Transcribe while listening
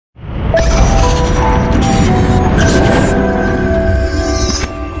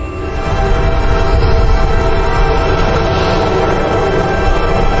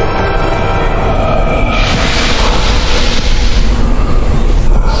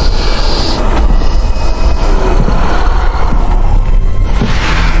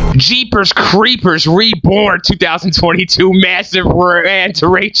Jeepers Creepers Reborn 2022 massive rant to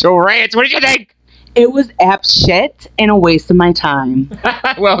Rachel Rantz. What did you think? It was app shit and a waste of my time.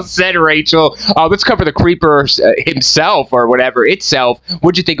 Well said, Rachel. Let's cover the Creeper himself, or whatever, itself.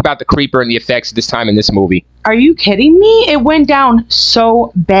 What'd you think about the Creeper and the effects this time in this movie? Are you kidding me? It went down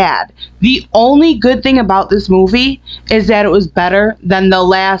so bad. The only good thing about this movie is that it was better than the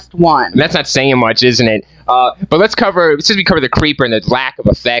last one. And that's not saying much, isn't it? But let's cover, since we cover the Creeper and the lack of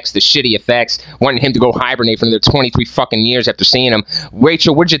effects, the shitty effects, wanting him to go hibernate for another 23 fucking years after seeing him.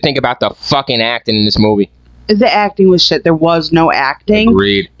 Rachel, what did you think about the fucking acting in this movie? The acting was shit. There was no acting.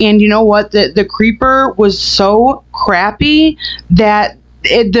 Agreed. And you know what? The Creeper was so crappy that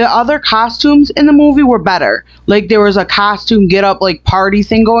the other costumes in the movie were better. Like, there was a costume get-up, like, party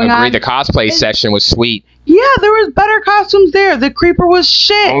thing going on. Agreed. The cosplay session was sweet. Yeah, there was better costumes there. The Creeper was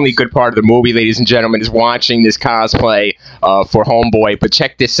shit. Only good part of the movie, ladies and gentlemen, is watching this cosplay for Homeboy. But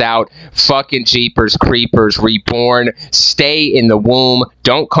check this out. Fucking Jeepers Creepers Reborn. Stay in the womb.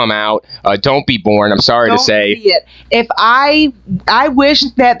 Don't come out. Don't be born. I'm sorry to say. See it. If I wish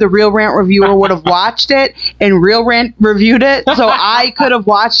that the Real Rant reviewer would have watched it and Real Rant reviewed it, so I could have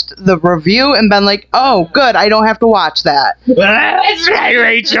watched the review and been like, oh, good, I don't have to watch that. That's right,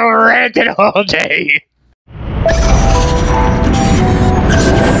 Rachel. Ranted all day.